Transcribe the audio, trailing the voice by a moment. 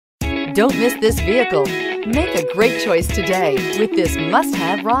Don't miss this vehicle. Make a great choice today with this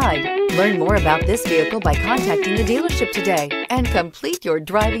must-have ride. Learn more about this vehicle by contacting the dealership today and complete your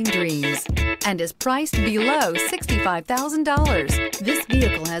driving dreams. And is priced below $65,000. This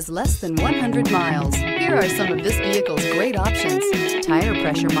vehicle has less than 100 miles. Here are some of this vehicle's great options: tire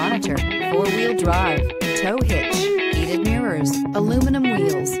pressure monitor, four-wheel drive, tow hitch, heated mirrors, aluminum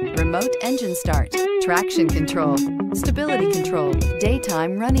wheels, remote engine start, traction control, stability control,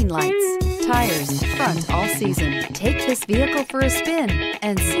 daytime running lights, tires, front all season. Take this vehicle for a spin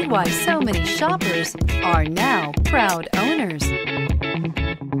and see why so many shoppers are now proud owners.